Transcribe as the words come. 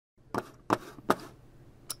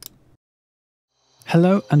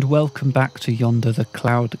Hello and welcome back to Yonder, the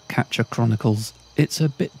Cloud Catcher Chronicles. It's a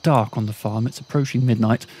bit dark on the farm, it's approaching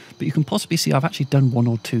midnight, but you can possibly see I've actually done one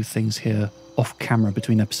or two things here off camera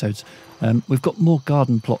between episodes. We've got more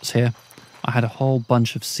garden plots here. I had a whole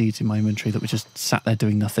bunch of seeds in my inventory that were just sat there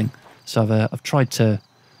doing nothing. So I've tried to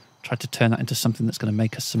turn that into something that's going to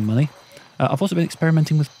make us some money. I've also been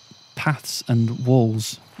experimenting with paths and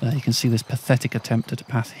walls. You can see this pathetic attempt at a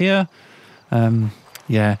path here.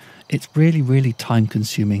 Yeah, it's really, really time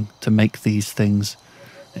consuming to make these things.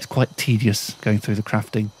 It's quite tedious going through the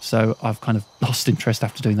crafting. So I've kind of lost interest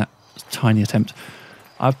after doing that tiny attempt.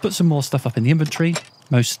 I've put some more stuff up in the inventory,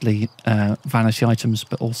 mostly vanity items,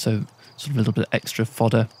 but also sort of a little bit of extra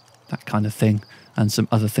fodder, that kind of thing, and some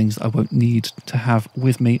other things that I won't need to have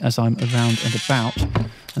with me as I'm around and about.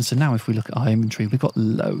 And so now if we look at our inventory, we've got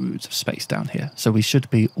loads of space down here. So we should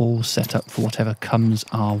be all set up for whatever comes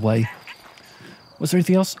our way. Was there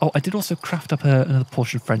anything else? Oh, I did also craft up another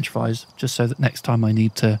portion of French fries, just so that next time I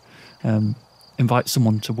need to invite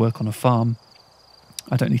someone to work on a farm,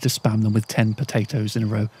 I don't need to spam them with 10 potatoes in a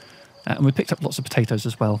row. And we picked up lots of potatoes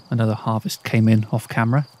as well. Another harvest came in off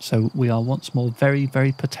camera. So we are once more very,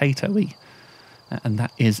 very potato-y. And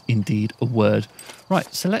that is indeed a word.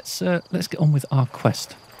 Right, so let's get on with our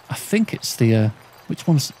quest. I think it's the... which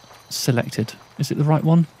one's selected? Is it the right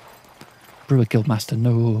one? Brewer Guildmaster.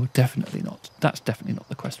 No, definitely not. That's definitely not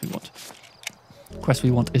the quest we want. The quest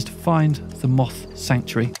we want is to find the Moth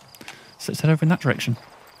Sanctuary. So let's head over in that direction.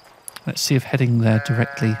 Let's see if heading there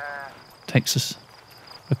directly takes us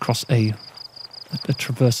across a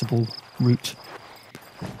traversable route.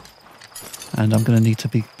 And I'm going to need to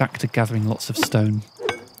be back to gathering lots of stone,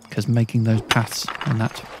 because making those paths and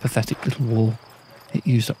that pathetic little wall, it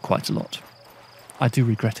used up quite a lot. I do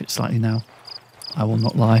regret it slightly now. I will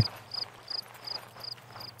not lie.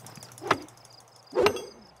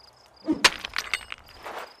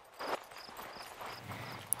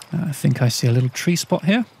 I think I see a little tree spot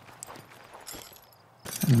here.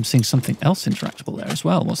 And I'm seeing something else interactable there as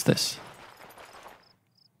well. What's this?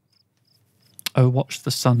 Oh, watch the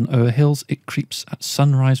sun o'er hills, it creeps. At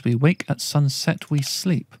sunrise we wake, at sunset we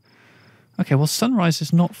sleep. Okay, well, sunrise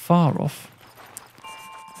is not far off.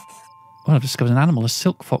 Well, I've discovered an animal, a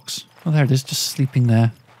silk fox. Oh, there it is, just sleeping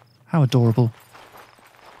there. How adorable.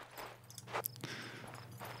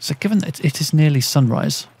 So given that it is nearly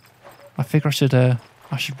sunrise, I figure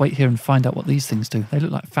I should wait here and find out what these things do. They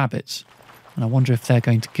look like fabbits, and I wonder if they're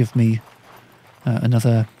going to give me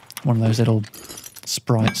another one of those little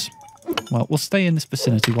sprites. Well, we'll stay in this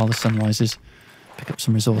vicinity while the sun rises, pick up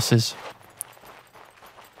some resources.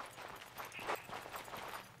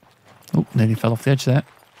 Oh, nearly fell off the edge there.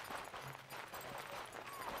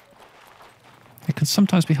 It can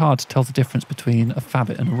sometimes be hard to tell the difference between a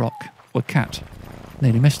fabbit and a rock, or a cat.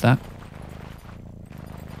 Nearly missed that.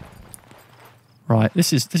 Right,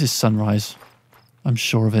 this is sunrise. I'm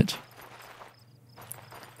sure of it.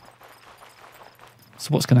 So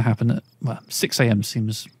what's going to happen at, well, 6 a.m.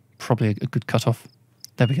 seems probably a good cut-off.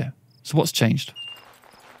 There we go. So what's changed?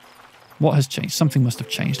 What has changed? Something must have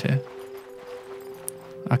changed here.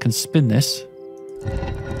 I can spin this.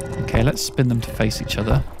 Okay, let's spin them to face each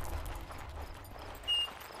other.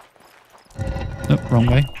 Nope, wrong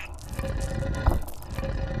way.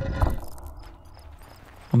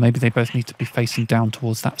 Or maybe they both need to be facing down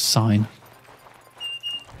towards that sign.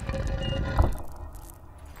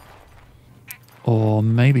 Or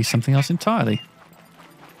maybe something else entirely.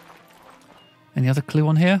 Any other clue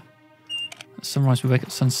on here? At sunrise we wake,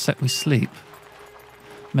 at sunset we sleep.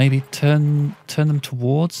 Maybe turn them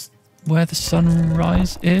towards where the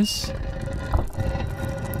sunrise is.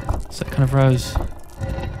 So it kind of rose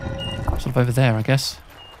sort of over there, I guess.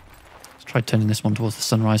 Let's try turning this one towards the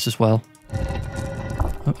sunrise as well.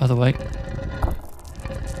 Oh, other way.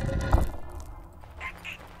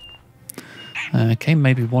 Okay,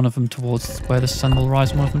 maybe one of them towards where the sun will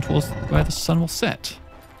rise and one of them towards where the sun will set.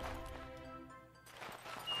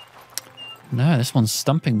 No, this one's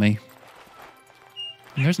stumping me.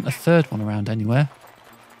 And there isn't a third one around anywhere.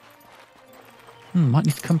 Might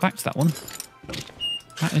need to come back to that one.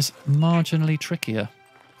 That is marginally trickier.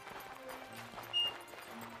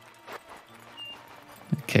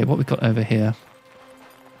 Okay, what we got over here?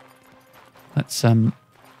 Let's now,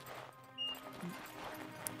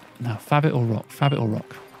 fabbit or rock? Fabbit or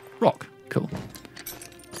rock? Rock. Cool.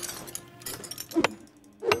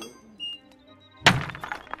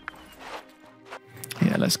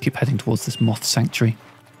 Yeah, let's keep heading towards this Moth Sanctuary.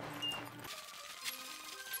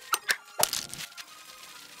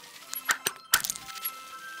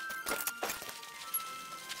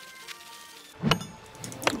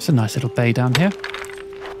 It's a nice little bay down here.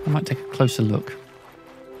 I might take a closer look.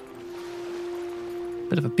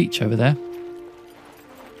 Bit of a beach over there.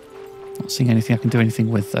 Not seeing anything I can do anything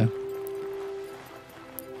with, though.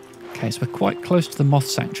 Okay, so we're quite close to the Moth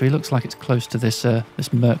Sanctuary. Looks like it's close to this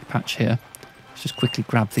this murk patch here. Let's just quickly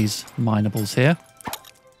grab these minables here.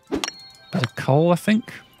 Bit of coal, I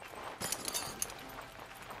think.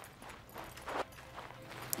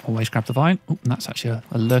 Always grab the vine. Oh, and that's actually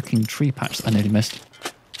a lurking tree patch that I nearly missed.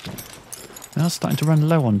 Now it's starting to run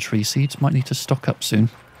low on tree seeds. Might need to stock up soon.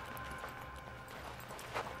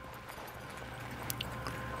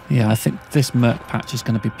 Yeah, I think this murk patch is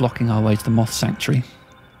going to be blocking our way to the Moth Sanctuary.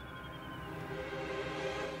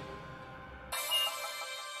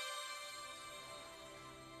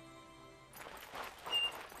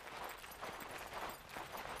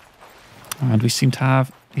 And we seem to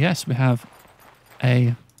have, yes, we have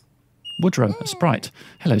a Woodrow, a sprite.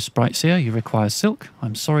 Hello, sprites here. You require silk.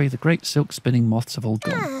 I'm sorry, the great silk spinning moths have all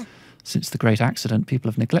gone. Since the great accident,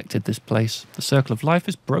 people have neglected this place. The circle of life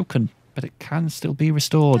is broken, but it can still be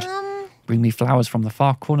restored. Bring me flowers from the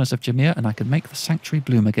far corners of Jameer, and I can make the sanctuary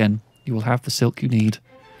bloom again. You will have the silk you need.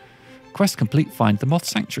 Quest complete, find the Moth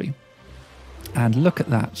Sanctuary. And look at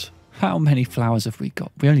that. How many flowers have we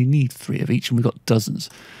got? We only need 3 of each, and we've got dozens.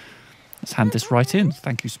 Let's hand this right in.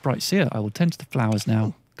 Thank you, Sprite Seer. I will tend to the flowers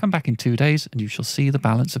now. Come back in 2 days, and you shall see the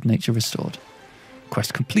balance of nature restored.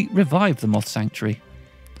 Quest complete. Revive the Moth Sanctuary.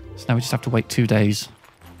 So now we just have to wait 2 days.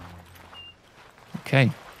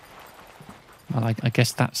 Okay. Well, I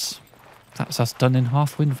guess that's us done in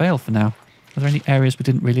Hearthwind Vale for now. Are there any areas we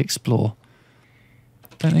didn't really explore?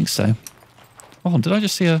 Don't think so. Oh, did I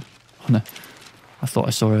just see a... Oh, no. I thought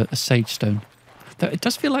I saw a sage stone. It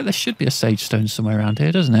does feel like there should be a sage stone somewhere around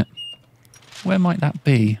here, doesn't it? Where might that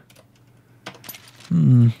be?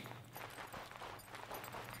 I'm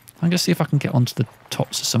going to see if I can get onto the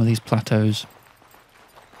tops of some of these plateaus.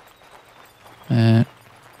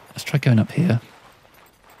 Let's try going up here.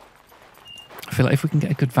 I feel like if we can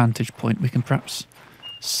get a good vantage point, we can perhaps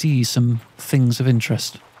see some things of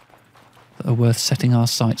interest that are worth setting our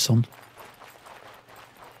sights on.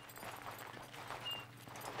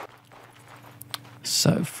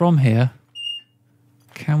 So from here,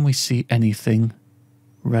 can we see anything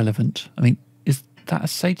relevant? I mean, is that a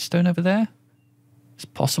sage stone over there? It's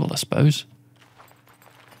possible, I suppose.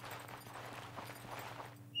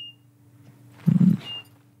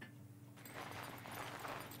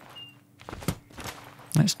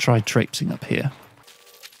 Let's try traipsing up here.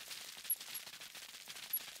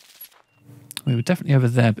 We were definitely over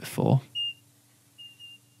there before.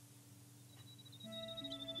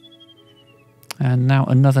 And now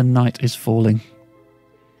another night is falling.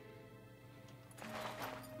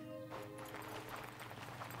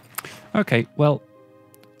 Okay, well,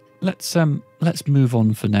 let's move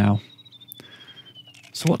on for now.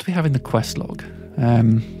 So what do we have in the quest log?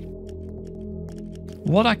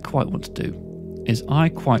 What I quite want to do is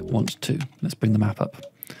let's bring the map up.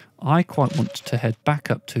 I quite want to head back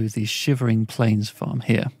up to the Shivering Plains farm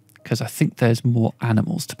here, because I think there's more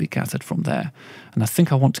animals to be gathered from there. And I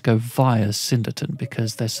think I want to go via Cinderton,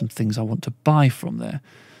 because there's some things I want to buy from there.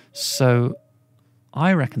 So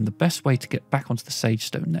I reckon the best way to get back onto the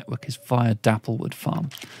Sagestone network is via Dapplewood Farm.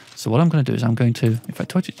 So what I'm going to do is I'm going to... In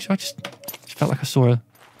fact, I just felt like I saw a...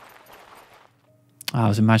 I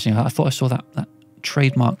was imagining... I thought I saw that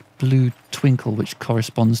trademark blue twinkle which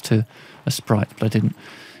corresponds to a sprite, but I didn't.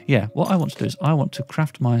 Yeah, what I want to do is I want to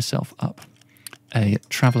craft myself up a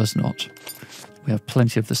traveller's knot. We have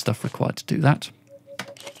plenty of the stuff required to do that.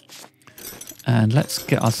 And let's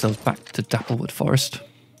get ourselves back to Dapplewood Forest.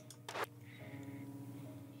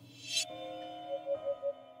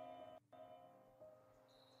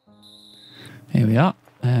 Here we are.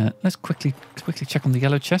 Let's quickly check on the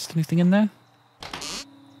yellow chest. Anything in there?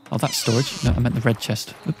 Oh, that's storage. No, I meant the red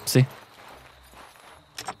chest. Oopsie.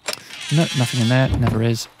 No, nothing in there. Never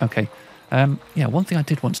is. Okay. Yeah, one thing I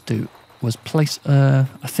did want to do was place, I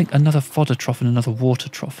think, another fodder trough and another water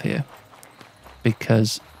trough here.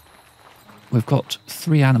 Because we've got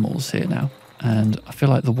 3 animals here now. And I feel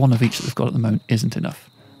like the one of each that we've got at the moment isn't enough.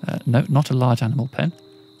 No, not a large animal pen.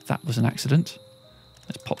 That was an accident.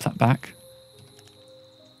 Let's pop that back.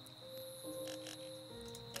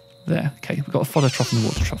 There, okay, we've got a fodder trough and a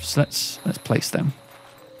water trough, so let's place them.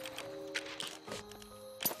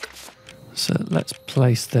 So let's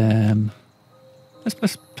place them.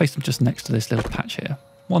 Let's place them just next to this little patch here.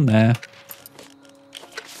 One there,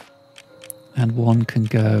 and one can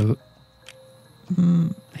go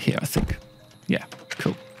here, I think. Yeah,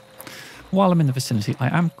 cool. While I'm in the vicinity,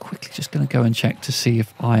 I am quickly just going to go and check to see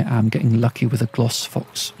if I am getting lucky with a gloss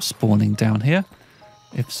fox spawning down here.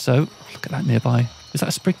 If so, look at that nearby. Is that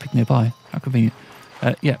a sprig pig nearby? How convenient.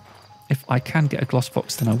 Yeah, If I can get a gloss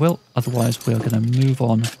fox, then I will. Otherwise, we are going to move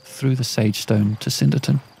on through the Sagestone to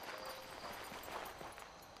Cinderton.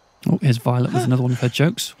 Oh, here's Violet with another one of her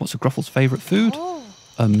jokes. What's a Gruffle's favourite food?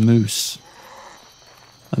 A moose.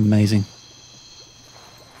 Amazing.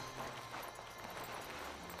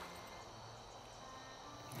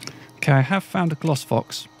 Okay, I have found a gloss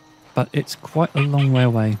fox, but it's quite a long way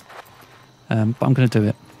away. But I'm going to do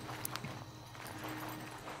it.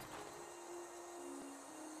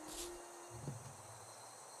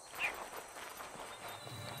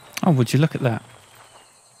 Oh, would you look at that?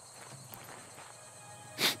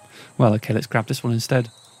 Well, okay, let's grab this one instead.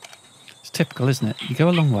 It's typical, isn't it? You go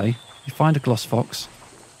a long way, you find a gloss fox,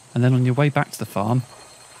 and then on your way back to the farm,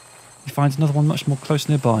 you find another one much more close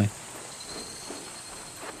nearby.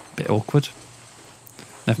 Bit awkward.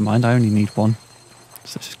 Never mind, I only need one.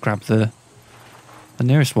 So let's just grab the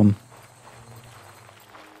nearest one.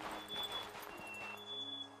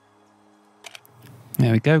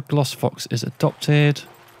 There we go, gloss fox is adopted.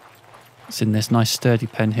 It's in this nice sturdy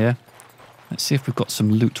pen here. Let's see if we've got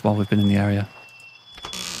some loot while we've been in the area.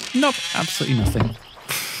 Nope, absolutely nothing.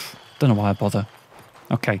 Don't know why I bother.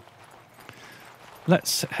 Okay.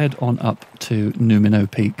 Let's head on up to Numino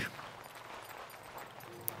Peak.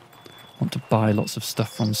 I want to buy lots of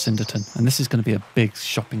stuff from Cinderton. And this is going to be a big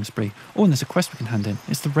shopping spree. Oh, and there's a quest we can hand in.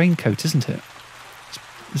 It's the raincoat, isn't it?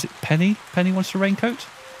 Is it Penny? Penny wants a raincoat?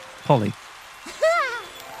 Polly.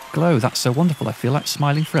 Glow, that's so wonderful. I feel like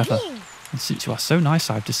smiling forever. And since you are so nice,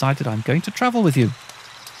 I've decided I'm going to travel with you.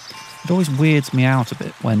 It always weirds me out a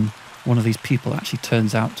bit when one of these people actually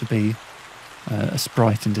turns out to be a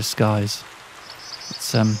sprite in disguise.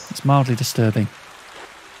 It's mildly disturbing.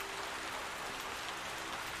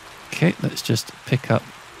 Okay, let's just pick up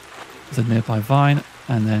the nearby vine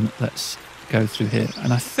and then let's go through here.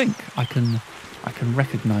 And I think I can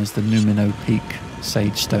recognise the Numino Peak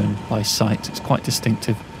Sagestone by sight. It's quite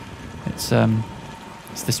distinctive. It's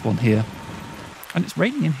this one here. And it's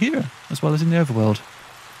raining in here as well as in the overworld.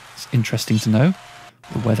 It's interesting to know.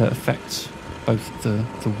 The weather affects both the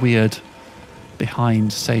weird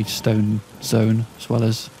behind Sagestone zone as well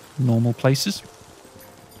as normal places.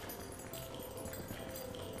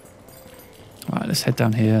 Alright, let's head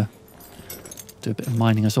down here. Do a bit of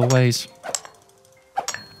mining as always.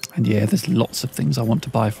 And yeah, there's lots of things I want to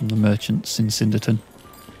buy from the merchants in Cinderton.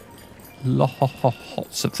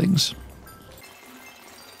 Lots of things.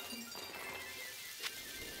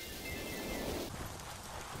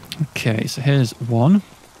 Okay, so here's one.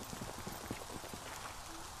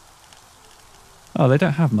 Oh, they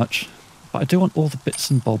don't have much, but I do want all the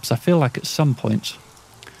bits and bobs. I feel like at some point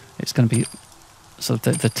it's going to be, sort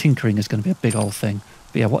of the tinkering is going to be a big old thing.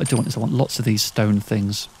 But yeah, what I do want is I want lots of these stone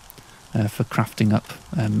things for crafting up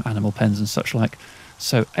animal pens and such like.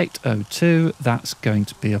 So 802, that's going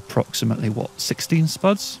to be approximately, what, 16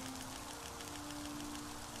 spuds?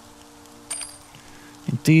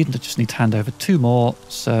 Indeed, I just need to hand over 2 more,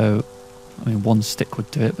 so, I mean, 1 stick would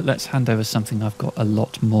do it, but let's hand over something I've got a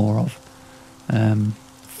lot more of.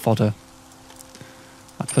 Fodder.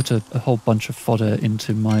 I put a whole bunch of fodder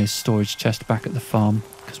into my storage chest back at the farm,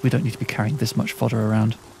 because we don't need to be carrying this much fodder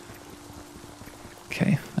around.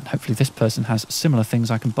 Okay, and hopefully this person has similar things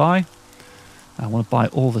I can buy. I want to buy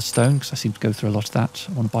all the stone, because I seem to go through a lot of that.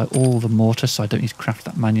 I want to buy all the mortar, so I don't need to craft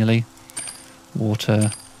that manually.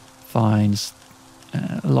 Water, vines,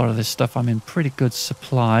 a lot of this stuff I'm in pretty good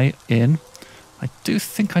supply in. I do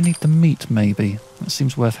think I need the meat, maybe. That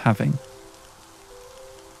seems worth having.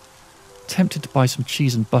 Tempted to buy some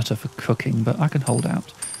cheese and butter for cooking, but I can hold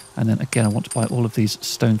out. And then again, I want to buy all of these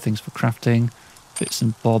stone things for crafting. Bits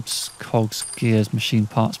and bobs, cogs, gears, machine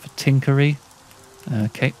parts for tinkery.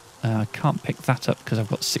 Okay, I can't pick that up because I've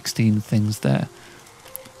got 16 things there.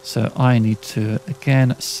 So I need to,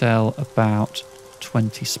 again, sell about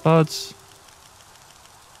 20 spuds.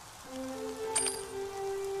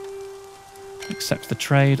 Accept the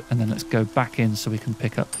trade, and then let's go back in so we can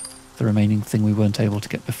pick up the remaining thing we weren't able to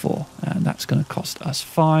get before. And that's going to cost us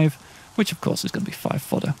 5, which of course is going to be 5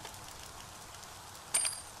 fodder.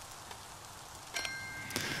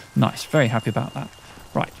 Nice, very happy about that.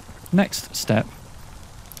 Right, next step.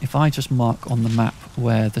 If I just mark on the map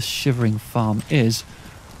where the Shivering farm is,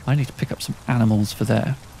 I need to pick up some animals for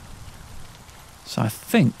there. So I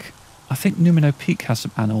think Numino Peak has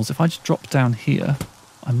some animals. If I just drop down here,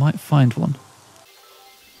 I might find one.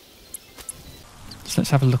 So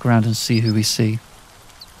let's have a look around and see who we see.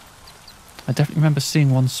 I definitely remember seeing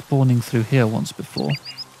one spawning through here once before,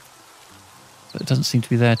 but it doesn't seem to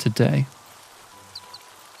be there today.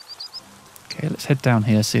 Okay, let's head down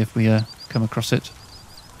here, see if we come across it.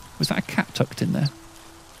 Was that a cat tucked in there?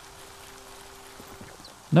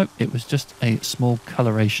 Nope, it was just a small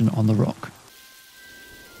coloration on the rock.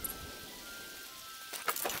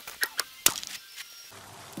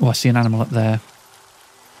 Oh, I see an animal up there.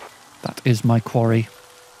 That is my quarry.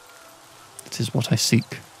 It is what I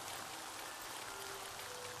seek.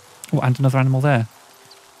 Oh, and another animal there.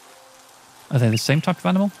 Are they the same type of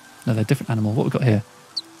animal? No, they're a different animal. What have we got here?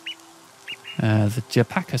 The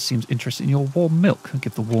girpacca seems interested in your warm milk. I'll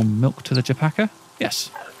give the warm milk to the girpacca. Yes.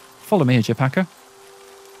 Follow me, girpacca.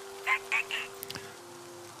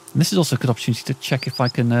 And this is also a good opportunity to check if I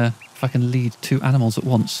can lead two animals at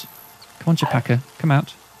once. Come on, girpacca, come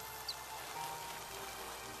out.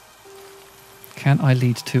 Can I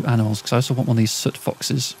lead two animals? Because I also want one of these soot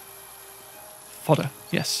foxes. Fodder,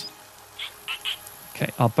 yes.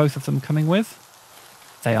 Okay, are both of them coming with?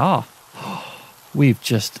 They are. We've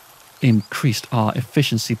just increased our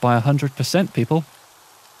efficiency by 100%, people.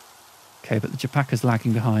 Okay, but the girpacca's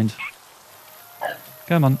lagging behind.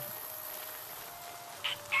 Come on.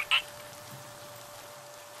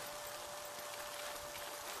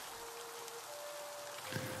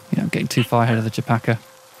 Yeah, I'm getting too far ahead of the girpacca.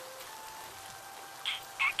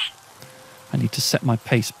 I need to set my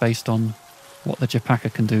pace based on what the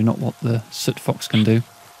girpacca can do, not what the soot fox can do.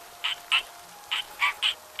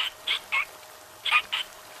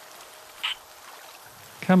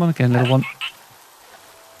 Come on again, little one.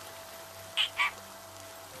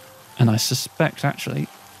 And I suspect, actually,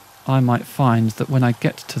 I might find that when I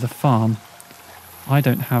get to the farm, I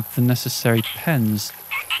don't have the necessary pens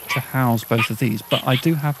to house both of these, but I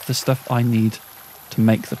do have the stuff I need to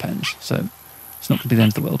make the pens, so it's not going to be the end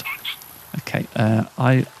of the world. Okay,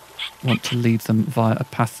 I want to lead them via a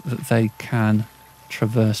path that they can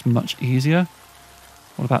traverse much easier.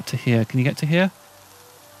 What about to here? Can you get to here?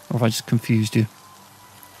 Or have I just confused you?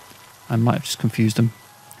 I might have just confused them.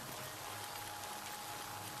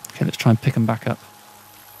 Okay, let's try and pick them back up.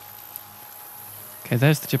 Okay,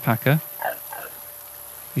 there's the girpacca.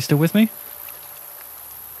 You still with me?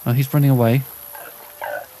 Oh, he's running away.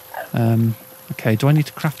 Okay, do I need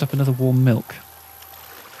to craft up another warm milk?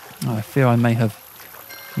 Oh, I fear I may have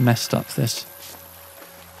messed up this.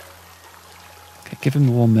 Okay, give him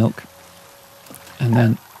the warm milk. And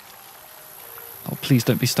then... Oh, please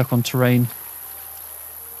don't be stuck on terrain.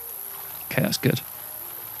 Okay, that's good.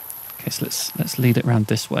 Okay, so let's lead it around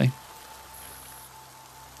this way.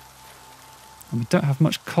 And we don't have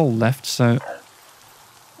much coal left, so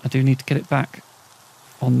I do need to get it back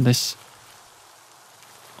on this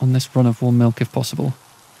run of warm milk if possible.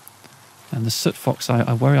 And the soot fox,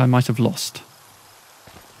 I worry I might have lost.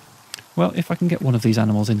 Well, if I can get one of these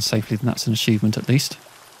animals in safely, then that's an achievement at least.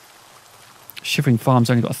 Shivering Farm's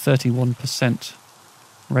only got a 31%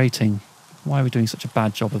 rating. Why are we doing such a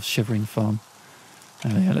bad job of Shivering Farm?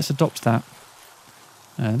 Yeah, let's adopt that.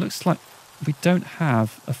 Looks like we don't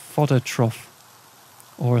have a fodder trough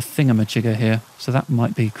or a thingamajigger here, so that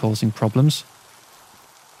might be causing problems.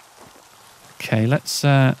 Okay, let's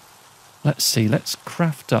see. Let's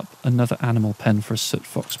craft up another animal pen for a soot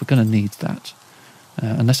fox. We're going to need that,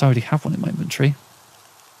 unless I already have one in my inventory.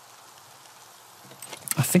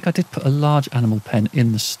 I think I did put a large animal pen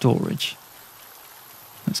in the storage.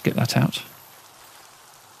 Let's get that out.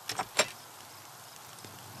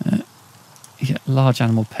 Yeah, large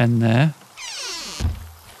animal pen there.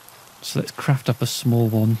 So let's craft up a small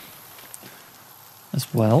one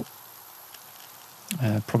as well.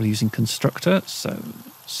 Probably using constructor. So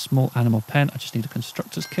small animal pen. I just need a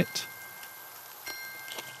constructor's kit.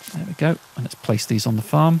 There we go. And let's place these on the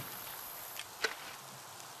farm.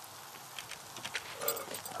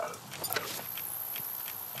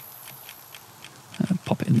 And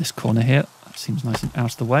pop it in this corner here. That seems nice and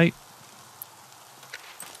out of the way.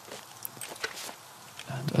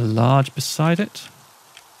 And a large beside it.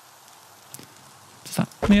 Does that...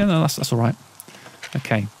 Yeah, no, that's all right.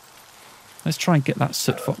 Okay. Let's try and get that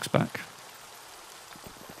soot fox back.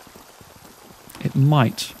 It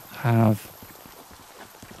might have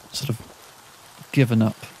sort of given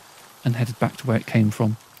up and headed back to where it came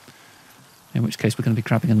from. In which case we're going to be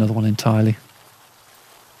grabbing another one entirely.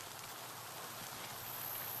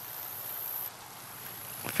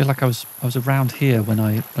 I feel like I was around here when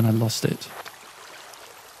I lost it.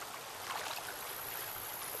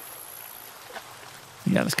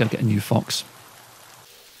 Yeah, let's go get a new fox.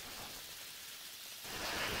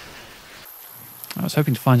 I was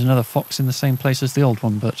hoping to find another fox in the same place as the old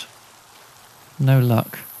one, but no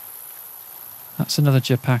luck. That's another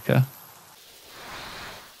girpacca.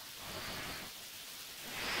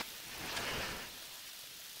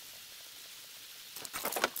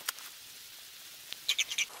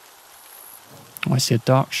 Oh, I see a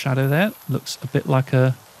dark shadow there. Looks a bit like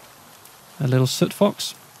a little soot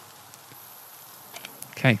fox.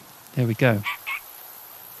 Okay, here we go.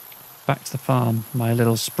 Back to the farm, my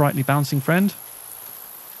little sprightly bouncing friend.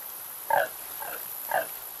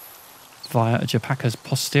 Via a girpacca's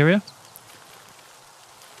posterior.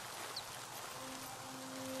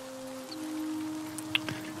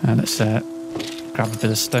 And let's grab a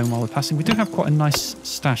bit of stone while we're passing. We do have quite a nice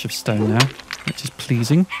stash of stone now, which is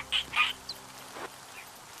pleasing.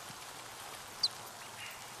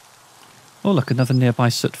 Oh look, another nearby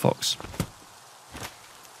soot fox.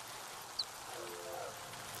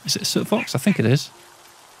 Is it a soot fox? I think it is.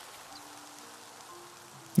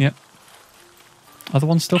 Yep. Other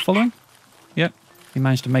ones still following? Yep. He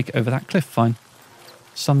managed to make it over that cliff fine.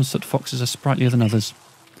 Some soot foxes are sprightlier than others.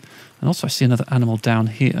 And also I see another animal down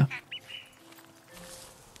here.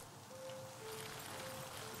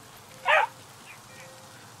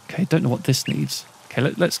 Okay, don't know what this needs. Okay,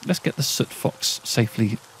 let's get the soot fox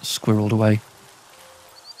safely squirreled away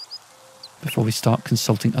before we start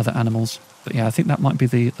consulting other animals. But yeah, I think that might be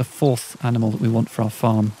the fourth animal that we want for our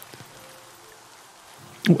farm.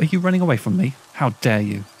 Oh, are you running away from me? How dare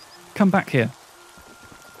you? Come back here.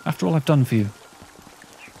 After all I've done for you.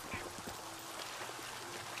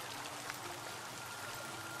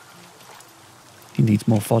 He needs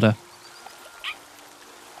more fodder.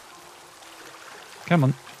 Come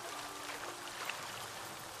on.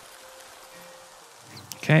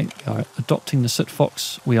 Okay, we are adopting the soot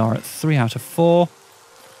fox. We are at 3 out of 4.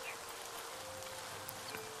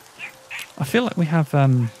 I feel like we have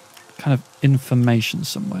kind of information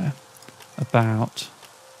somewhere about,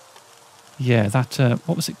 yeah, that,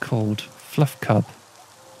 what was it called? Fluff cub.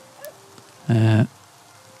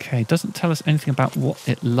 Okay, doesn't tell us anything about what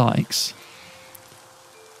it likes.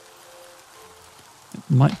 It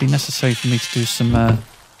might be necessary for me to do some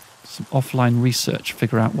offline research,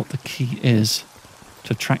 figure out what the key is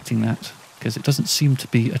to attracting that, because it doesn't seem to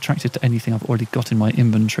be attracted to anything I've already got in my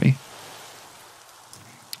inventory.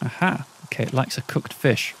 Aha, okay, it likes a cooked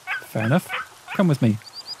fish. Fair enough. Come with me.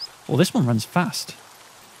 Oh, this one runs fast.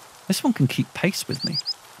 This one can keep pace with me.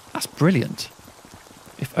 That's brilliant.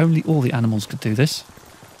 If only all the animals could do this.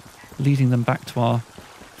 Leading them back to our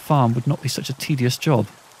farm would not be such a tedious job.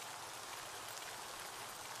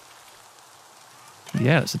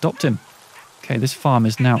 Yeah, let's adopt him. Okay, this farm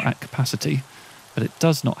is now at capacity, but it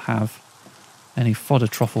does not have any fodder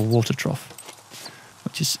trough or water trough,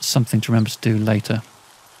 which is something to remember to do later.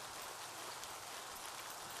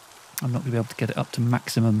 I'm not going to be able to get it up to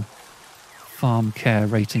maximum farm care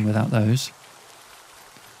rating without those.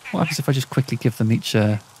 What happens if I just quickly give them each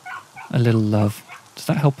a little love? Does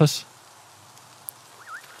that help us?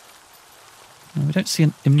 No, we don't see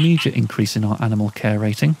an immediate increase in our animal care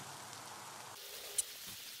rating.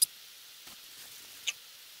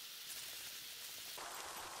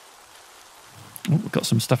 Oh, we've got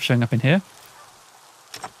some stuff showing up in here.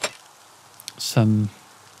 Some,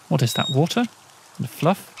 what is that, water? And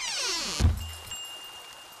fluff?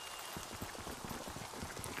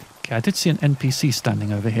 Okay, I did see an NPC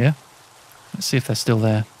standing over here. Let's see if they're still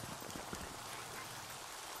there.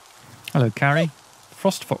 Hello, Carrie.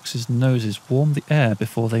 Frost foxes' noses warm the air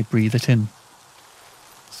before they breathe it in.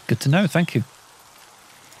 It's good to know, thank you.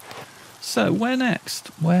 So, where next?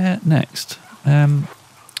 Where next?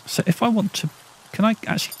 So if I want to... Can I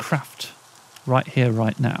actually craft right here,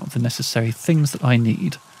 right now, the necessary things that I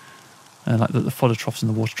need? Like the fodder troughs and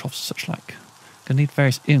the water troughs and such like. Going to need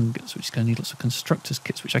various ingots, which is going to need lots of constructors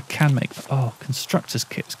kits, which I can make. But, oh, constructors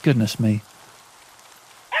kits, goodness me.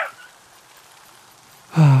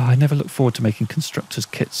 I never look forward to making constructors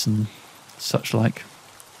kits and such like.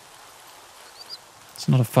 It's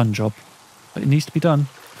not a fun job, but it needs to be done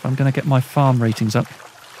if I'm going to get my farm ratings up.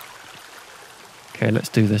 Okay, let's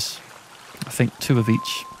do this. I think 2 of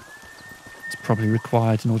each is probably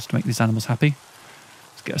required in order to make these animals happy.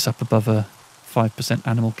 Let's get us up above a 5%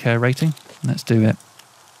 animal care rating. Let's do it.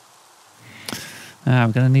 Now,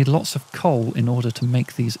 we're going to need lots of coal in order to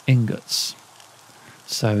make these ingots.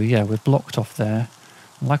 So, yeah, we're blocked off there.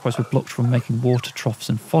 And likewise, we're blocked from making water troughs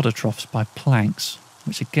and fodder troughs by planks,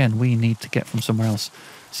 which, again, we need to get from somewhere else.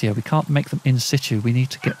 So, yeah, we can't make them in situ. We need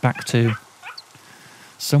to get back to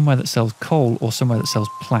somewhere that sells coal or somewhere that sells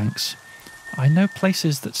planks. I know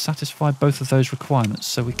places that satisfy both of those requirements,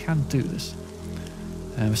 so we can do this.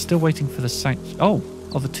 We're still waiting for the sanctuary. Oh,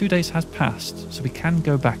 the 2 days has passed, so we can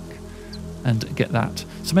go back and get that.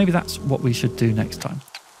 So maybe that's what we should do next time.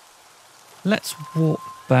 Let's walk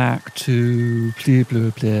back to...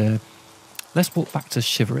 Let's walk back to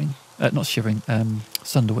Shivering. Not Shivering,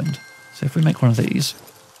 Sunderwind. So if we make one of these...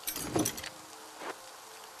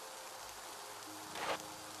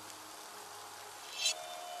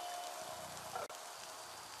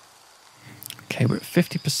 Okay, we're at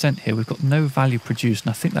 50% here. We've got no value produced, and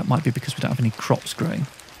I think that might be because we don't have any crops growing.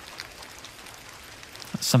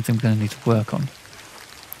 That's something we're going to need to work on.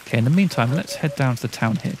 Okay, in the meantime, let's head down to the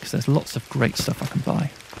town here, because there's lots of great stuff I can buy.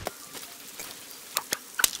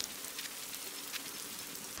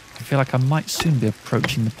 I feel like I might soon be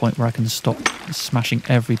approaching the point where I can stop smashing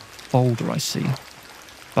every boulder I see,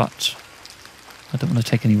 but I don't want to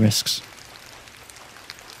take any risks.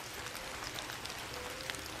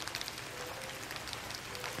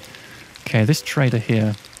 Okay, this trader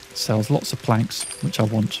here sells lots of planks, which I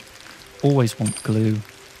want. Always want glue.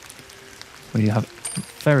 We have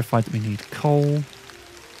verified that we need coal.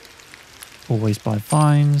 Always buy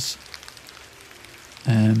vines.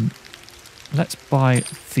 Let's buy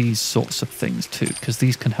these sorts of things too, because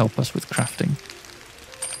these can help us with crafting.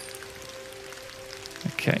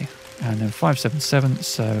 Okay, and then 577,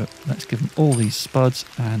 so let's give them all these spuds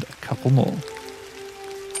and a couple more.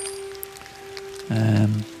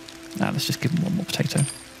 Now let's just give them one more potato.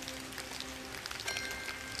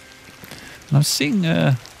 And I'm seeing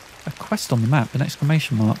a quest on the map, an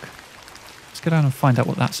exclamation mark. Let's go down and find out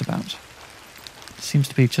what that's about. It seems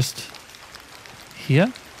to be just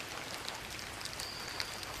here.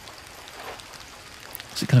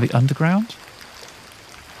 Is it going to be underground?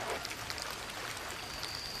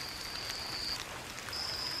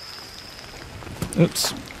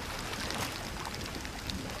 Oops.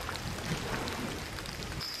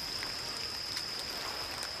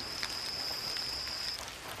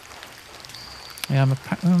 Yeah,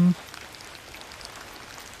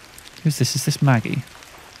 who's this? Is this Maggie?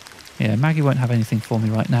 Yeah, Maggie won't have anything for me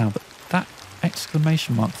right now, but that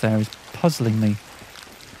exclamation mark there is puzzling me.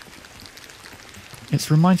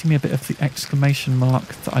 It's reminding me a bit of the exclamation mark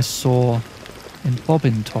that I saw in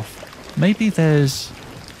Bobbintoff. Maybe there's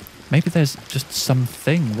just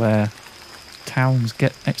something where towns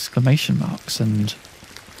get exclamation marks and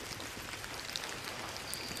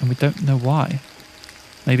we don't know why.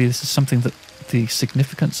 Maybe this is something that the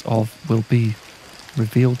significance of will be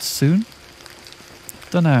revealed soon?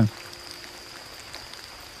 Don't know.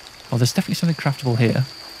 Well, there's definitely something craftable here.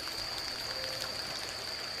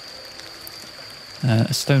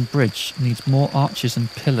 A stone bridge needs more arches and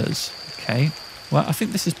pillars. Okay. Well, I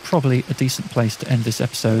think this is probably a decent place to end this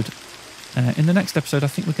episode. In the next episode, I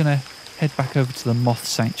think we're going to head back over to the Moth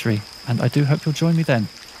Sanctuary, and I do hope you'll join me then.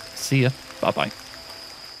 See ya. Bye-bye.